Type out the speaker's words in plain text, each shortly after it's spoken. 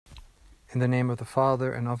In the name of the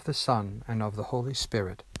Father, and of the Son, and of the Holy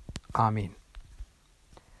Spirit. Amen.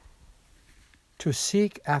 To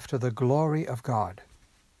seek after the glory of God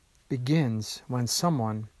begins when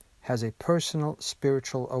someone has a personal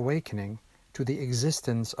spiritual awakening to the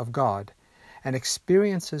existence of God and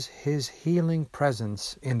experiences His healing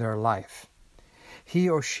presence in their life. He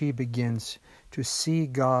or she begins to see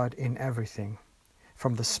God in everything,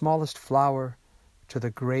 from the smallest flower to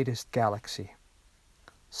the greatest galaxy.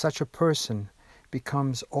 Such a person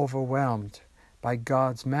becomes overwhelmed by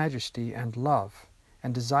God's majesty and love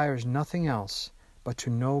and desires nothing else but to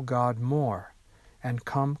know God more and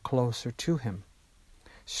come closer to Him,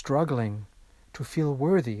 struggling to feel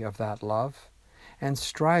worthy of that love and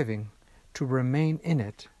striving to remain in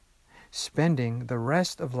it, spending the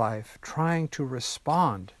rest of life trying to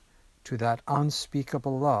respond to that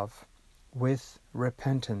unspeakable love with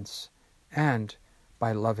repentance and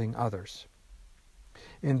by loving others.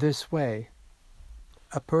 In this way,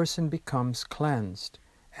 a person becomes cleansed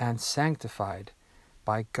and sanctified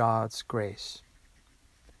by God's grace.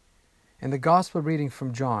 In the Gospel reading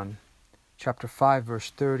from John, chapter 5,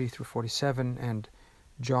 verse 30 through 47, and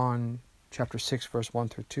John chapter 6, verse 1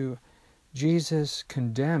 through 2, Jesus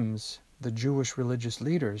condemns the Jewish religious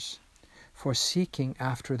leaders for seeking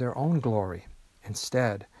after their own glory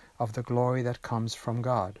instead of the glory that comes from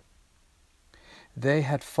God. They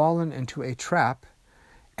had fallen into a trap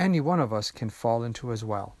any one of us can fall into as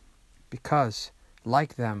well, because,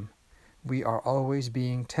 like them, we are always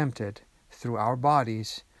being tempted through our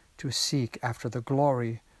bodies to seek after the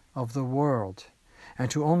glory of the world and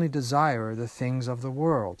to only desire the things of the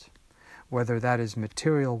world, whether that is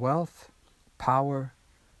material wealth, power,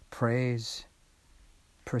 praise,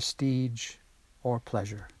 prestige, or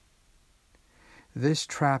pleasure. This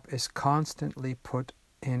trap is constantly put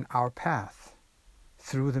in our path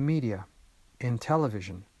through the media, in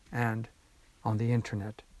television, and on the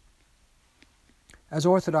internet. As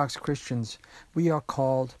Orthodox Christians, we are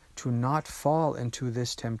called to not fall into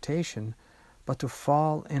this temptation, but to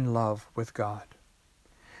fall in love with God.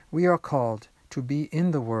 We are called to be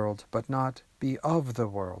in the world, but not be of the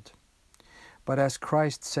world. But as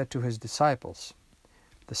Christ said to His disciples,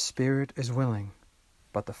 the spirit is willing,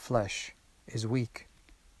 but the flesh is weak.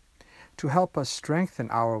 To help us strengthen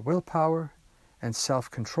our willpower and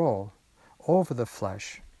self-control over the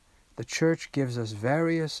flesh, the Church gives us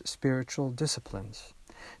various spiritual disciplines,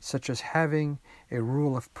 such as having a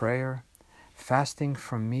rule of prayer, fasting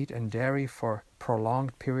from meat and dairy for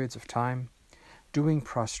prolonged periods of time, doing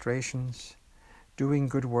prostrations, doing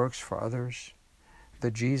good works for others, the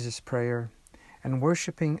Jesus Prayer, and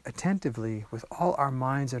worshiping attentively with all our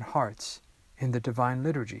minds and hearts in the Divine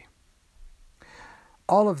Liturgy.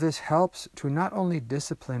 All of this helps to not only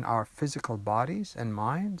discipline our physical bodies and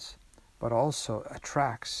minds, but also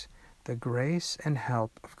attracts the grace and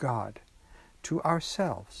help of God to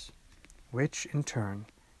ourselves, which in turn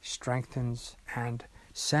strengthens and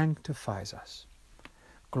sanctifies us.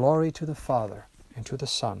 Glory to the Father, and to the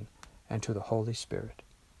Son, and to the Holy Spirit.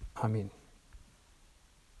 Amen.